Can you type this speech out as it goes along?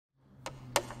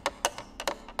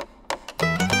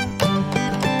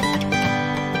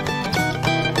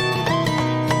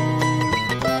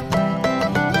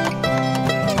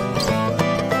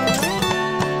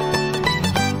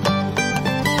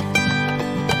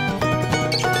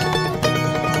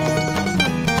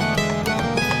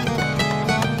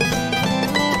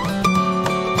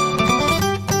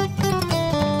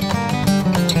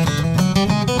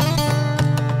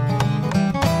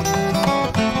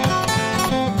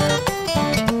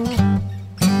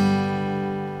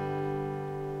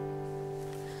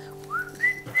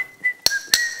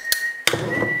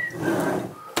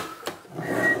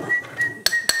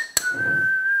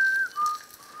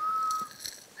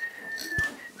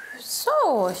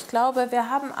So, ich glaube, wir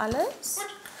haben alles.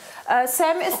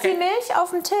 Sam, ist die Milch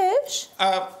auf dem Tisch?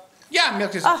 Ja,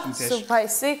 Milch ist auf dem Tisch. Super,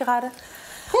 ich sehe gerade.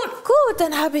 Gut,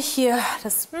 dann habe ich hier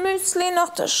das Müsli noch,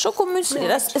 das Schokomüsli,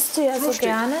 das isst du ja so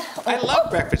gerne. I love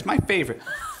breakfast, my favorite.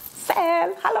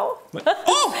 Sam, hallo.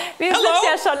 Oh, Wir sind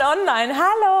ja schon online.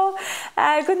 Hallo.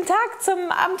 Guten Tag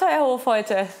zum Abenteuerhof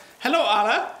heute. Hello,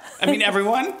 Anna. I mean,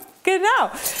 everyone. Genau.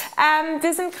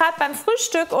 Wir sind gerade beim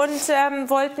Frühstück und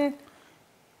wollten...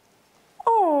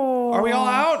 Oh. Are we all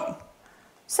out?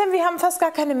 Sam, wir haben fast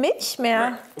gar keine Milch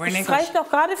mehr. We're in das English. reicht noch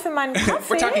gerade für meinen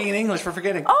Kaffee. We're talking in English, we're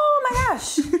forgetting. Oh my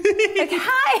gosh. Like,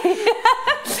 hi.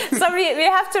 So we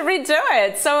have to redo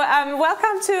it. So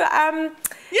welcome to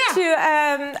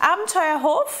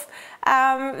Abenteuerhof.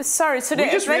 Sorry, to the We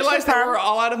just realized that we're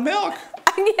all out of milk.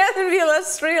 Yes, we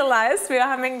just realized we are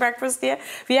having breakfast here.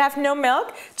 We have no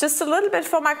milk, just a little bit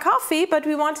for my coffee, but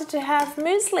we wanted to have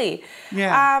muesli.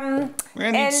 Yeah. We're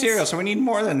going to need cereal, so we need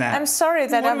more than that. I'm sorry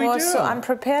that I was so do?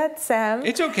 unprepared, Sam.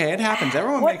 It's okay, it happens.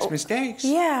 Everyone makes mistakes.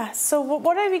 Yeah, so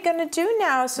what are we going to do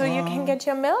now so you can get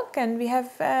your milk and we have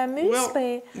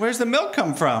muesli? Well, where's the milk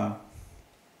come from?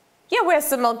 Yeah, where's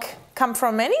the milk come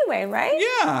from anyway, right?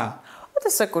 Yeah. Oh,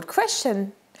 that's a good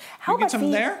question. How about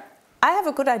some there? I have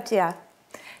a good idea.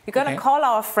 We're going to call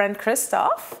our friend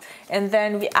Christoph, and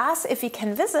then we ask if we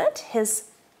can visit his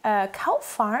cow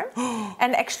farm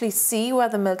and actually see where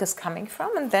the milk is coming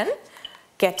from, and then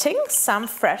getting some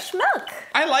fresh milk.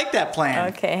 I like that plan.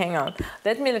 Okay, hang on.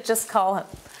 Let me just call him.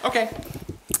 Okay.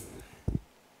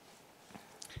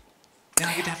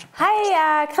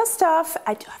 Hi, Christoph.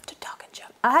 I do have to talk in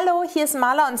German. Hallo, hier ist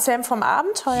Marla und Sam vom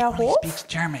Abenteuerhof. He speaks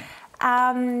German.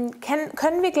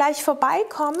 Können wir gleich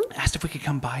vorbeikommen? Asked if we could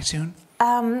come by soon.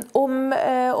 Um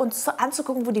uns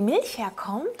anzugucken, wo die Milch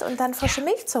herkommt und dann frische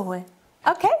Milch zu holen.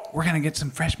 Okay? We're gonna get some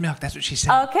fresh milk, that's what she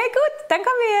said. Okay, gut, dann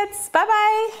kommen wir jetzt. Bye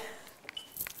bye.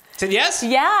 Said yes?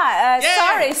 Yeah,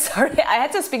 sorry. I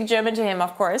had to speak German to him,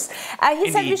 of course.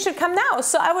 He said we should come now.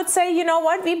 So I would say, you know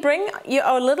what, we bring you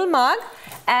a little mug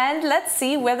and let's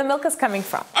see where the milk is coming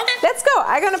from. Okay. Let's go.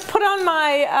 I'm gonna put on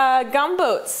my gum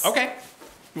boots. Okay.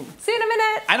 See you in a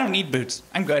minute. I don't need boots.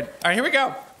 I'm good. All right, here we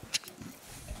go.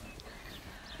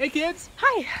 Hey, kids.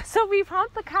 Hi. So we found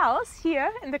the cows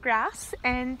here in the grass,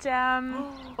 and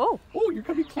you're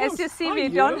coming close. as you see, we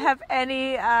don't have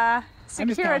any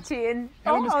security in.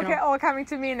 Hello, Miss okay. Cow. Oh, coming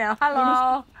to me now.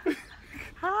 Hello.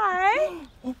 Hi.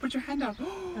 Oh, put your hand out.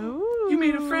 Ooh. You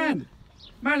made a friend.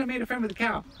 Marla made a friend with the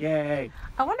cow. Yay.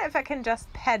 I wonder if I can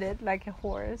just pet it like a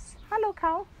horse. Hello,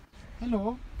 cow.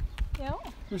 Hello. Yeah.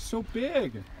 They're so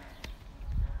big.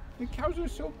 The cows are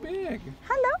so big.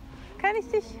 Hello. Can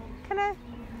I?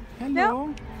 Hello.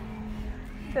 No.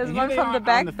 There's one from the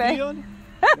back.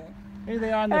 Here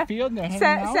they are in the field and they're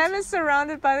hanging out. Sam is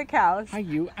surrounded by the cows. Hi,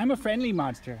 you. I'm a friendly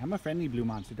monster. I'm a friendly blue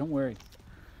monster. Don't worry.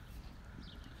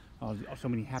 Oh, so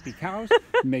many happy cows.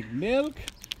 Make milk.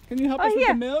 Can you help us with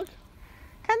the milk?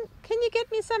 Can you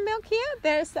get me some milk here?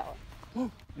 There's the.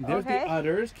 And there's the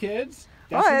udders, kids.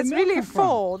 That's It's really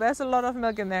full. There's a lot of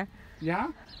milk in there.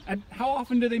 Yeah? And how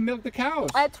often do they milk the cows?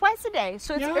 Twice a day.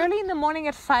 So it's early in the morning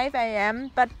at 5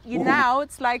 a.m. But now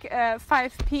it's like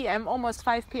 5 p.m., almost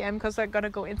 5 p.m. because I'm going to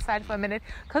go inside for a minute.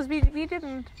 Because we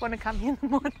didn't want to come here in the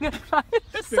morning at 5.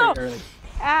 That's very early.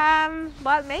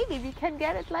 Well, maybe we can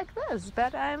get it like this,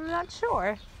 but I'm not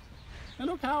sure.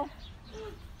 Hello, cow.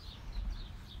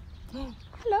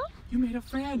 Hello. You made a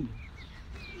friend.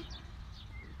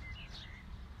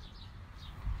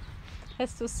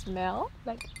 Has to smell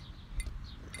like.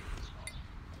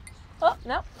 Oh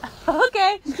no.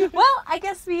 Okay. Well, I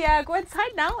guess we go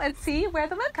inside now and see where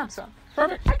the milk comes from.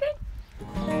 Perfect. Okay.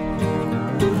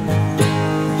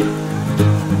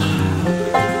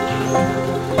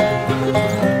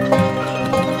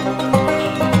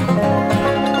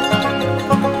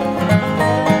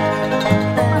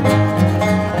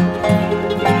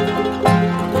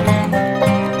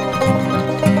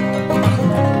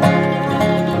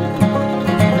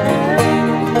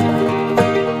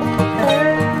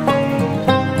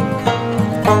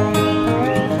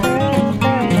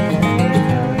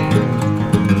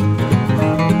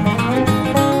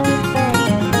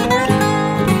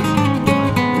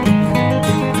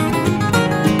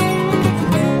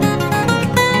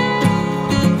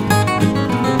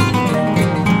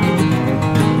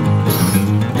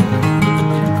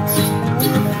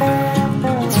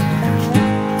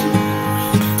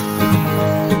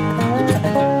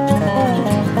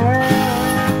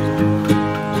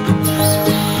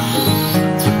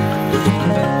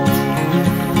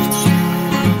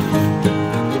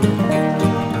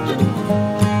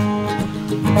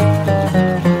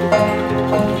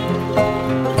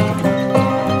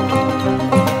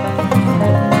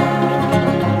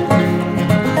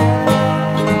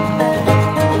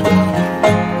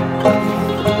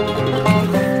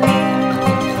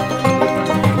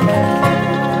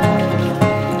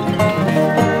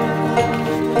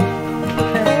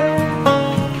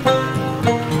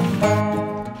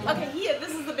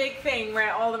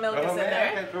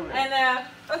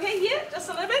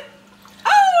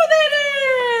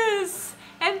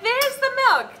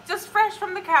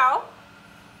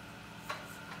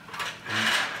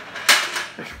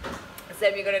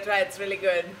 Sam, you're gonna try it. It's really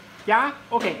good. Yeah?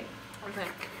 Okay. Okay.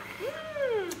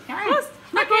 Prost.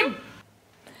 Okay.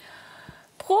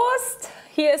 Prost.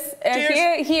 Here's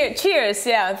Cheers. here. Cheers.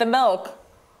 Yeah, the milk.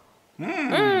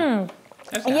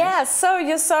 That's nice. Yeah, so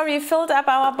you saw we filled up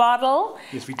our bottle.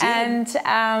 Yes, we did. And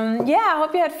yeah, I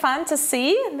hope you had fun to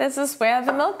see. This is where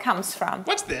the milk comes from.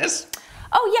 What's this?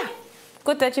 Oh yeah,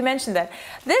 good that you mentioned that.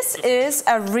 This is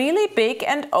a really big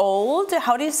and old,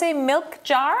 how do you say, milk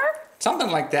jar?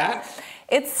 Something like that.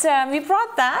 It's we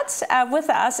brought that with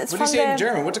us. It's What do you from say in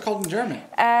German? What's it called in German?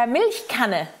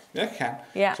 Milchkanne. Milk can.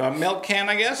 Yeah. So a milk can,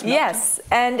 I guess? Milk Yes,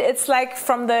 and it's like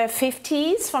from the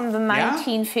 50s, from the Yeah.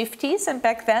 1950s, and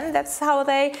back then that's how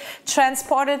they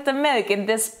transported the milk in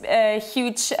this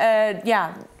huge,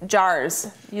 jars,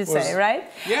 you say, right?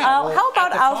 Yeah, well, how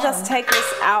about at the I'll just farm. take this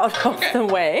out of the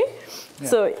way,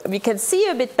 so we can see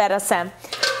you a bit better, Sam.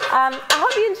 I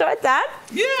hope you enjoyed that.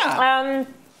 Yeah.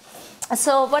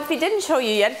 So what we didn't show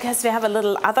you yet, because we have a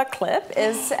little other clip,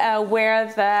 is where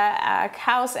the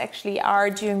cows actually are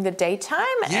during the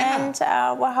daytime, and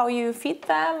how you feed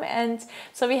them. And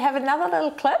so we have another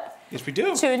little clip Yes, we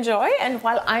do. to enjoy. And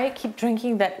while I keep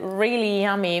drinking that really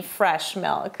yummy fresh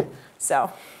milk,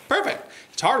 so Perfect.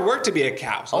 It's hard work to be a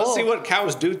cow. So let's Oh. see what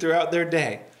cows do throughout their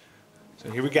day. So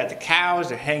here we got the cows.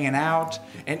 They're hanging out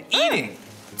and eating.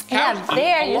 yeah, Cows eat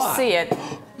there a you lot. see it.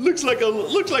 Looks like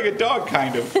a dog,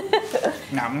 kind of.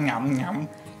 Nom, nom, nom.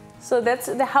 So that's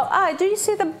the how. Do you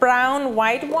see the brown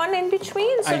white one in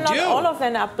between? So I not do. all of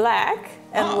them are black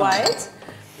and white.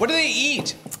 What do they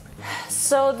eat?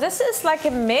 So this is like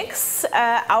a mix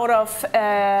out of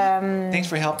Thanks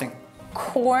for helping.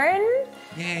 corn,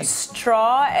 Yay.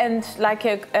 straw, and like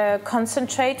a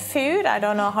concentrate food. I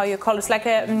don't know how you call it. It's like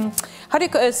a how do you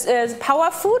call it?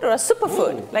 Power food or a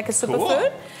superfood? Like a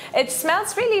superfood. It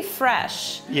smells really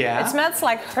fresh. Yeah. It smells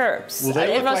like herbs. Well,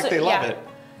 they It look was- like they love yeah. it.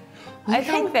 I Look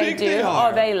how think they big do. they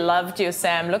are. Oh, they loved you,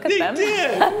 Sam. Look at They them.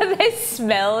 did. They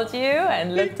smelled you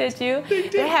and looked at you. They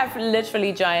did. They have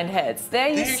literally giant heads. There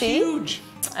you They're see. huge.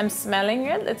 I'm smelling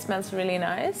it. It smells really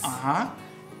nice. Uh-huh.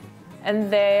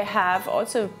 And they have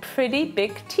also pretty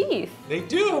big teeth. They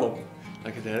do.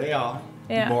 Look at there they are.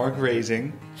 Yeah. More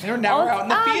grazing. Now we're out in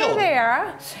the There field. they are.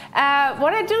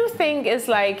 What I do think is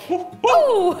like,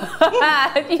 oh,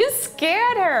 you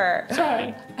scared her.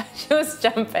 Sorry. She was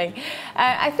jumping.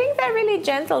 I think they're really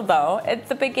gentle though. At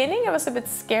the beginning, it was a bit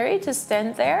scary to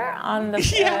stand there on the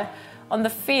Yeah. on the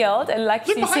field, and like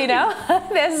Look you see behind now,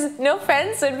 there's no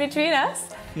fence in between us.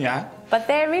 Yeah. But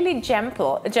they're really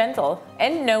gentle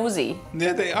and nosy.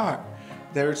 There they are.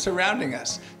 They're surrounding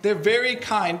us. They're very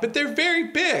kind, but they're very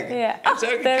big. Yeah. And so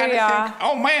you There kind we of are. think,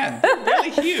 oh man, they're really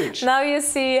huge. Now you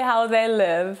see how they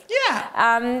live.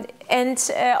 Yeah. And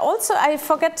also, I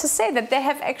forgot to say that they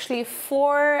have actually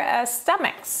 4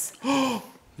 stomachs.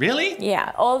 Really?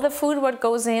 Yeah, all the food what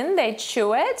goes in, they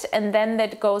chew it, and then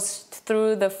that goes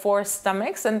through the 4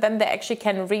 stomachs, and then they actually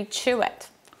can re-chew it.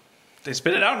 They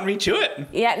spit it out and re-chew it.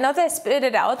 Yeah, not they spit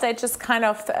it out, they just kind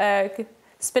of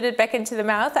spit it back into the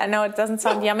mouth. I know it doesn't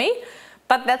sound yummy,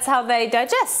 but that's how they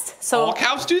digest. So All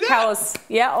cows do that? Cows,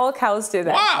 yeah, all cows do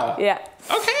that. Wow. Yeah.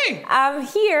 Okay.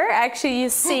 Here, actually, you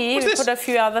see, What's we this? put a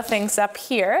few other things up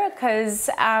here, because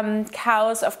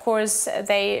cows, of course,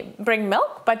 they bring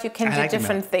milk, but you can I do like the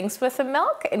different things with the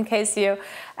milk. In case you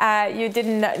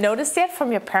didn't notice yet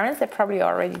from your parents, they probably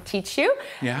already teach you.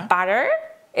 Yeah. Butter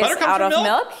is Butter comes out from of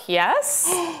milk? milk. Yes.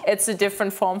 It's a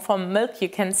different form from milk, you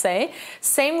can say.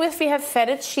 Same with we have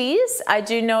feta cheese. I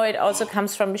do know it also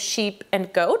comes from sheep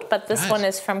and goat, but this Nice. one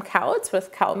is from cow. It's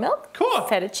with cow milk. Cool.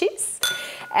 Feta cheese.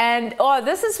 And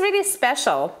this is really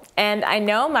special. And I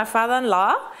know my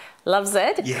father-in-law loves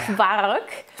it. Yeah. Quark.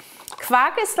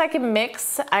 Quark is like a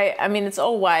mix. I mean, it's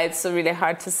all white, so really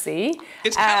hard to see.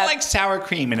 It's kind of like sour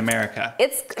cream in America.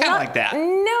 It's kind of like that.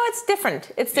 No, it's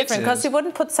different. It's different because is. you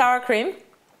wouldn't put sour cream.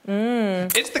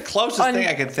 It's the closest thing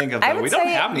I can think of, I though. would We don't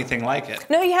say- have anything like it.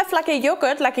 No, you have like a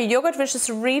yogurt which is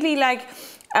really like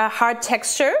a hard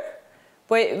texture,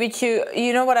 which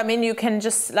you know what I mean. You can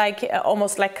just like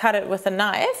almost like cut it with a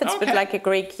knife. It's a bit Okay. like a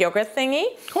Greek yogurt thingy.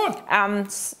 Cool.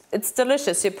 It's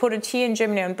delicious. You put it here in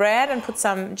Germany on bread and put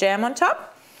some jam on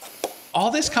top.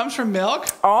 All this comes from milk?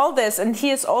 All this, and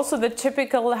here's also the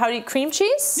typical cream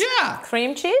cheese. Yeah.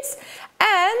 Cream cheese,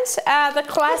 and the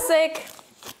classic.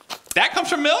 That comes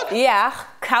from milk? Yeah,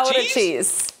 Cowone Cheese?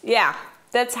 cheese. Yeah,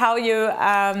 that's how you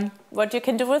what you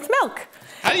can do with milk.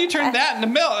 How do you turn that into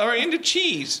milk or into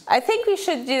cheese? I think we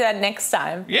should do that next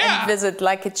time. Yeah. And visit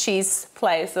like a cheese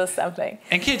place or something.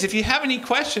 And kids, if you have any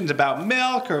questions about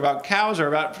milk or about cows or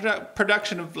about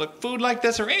production of food like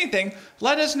this or anything,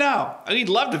 let us know. We'd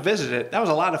love to visit it. That was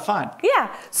a lot of fun.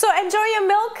 Yeah. So enjoy your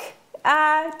milk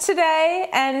today,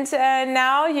 and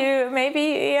now you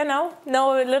maybe know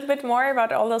a little bit more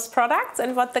about all those products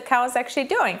and what the cow is actually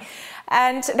doing.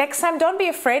 And next time, don't be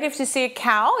afraid if you see a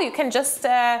cow. You can just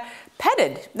pet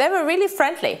it. They were really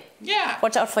friendly. Yeah.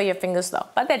 Watch out for your fingers though,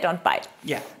 but they don't bite.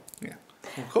 Yeah.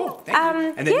 Well, cool. Thank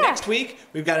you. And then next week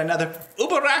we've got another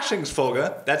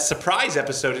Überraschungsfolge. That's surprise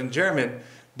episode in German,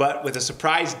 but with a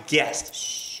surprise guest.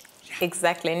 Shh. Yeah.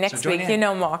 Exactly. Next week you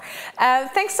know more.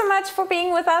 Thanks so much for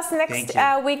being with us. Next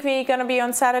week we're gonna be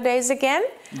on Saturdays again.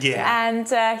 Yeah. And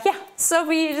so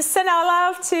we just send our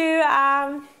love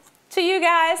to you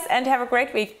guys and have a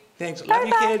great week. Thanks. Love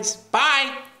you, kids.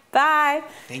 Bye. Bye.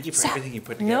 Thank you for everything you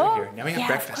put together here. Now we have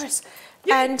breakfast. Of course.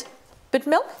 And bit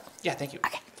milk? Yeah, thank you.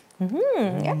 Okay.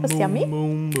 Yeah, it was yummy.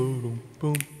 Boom,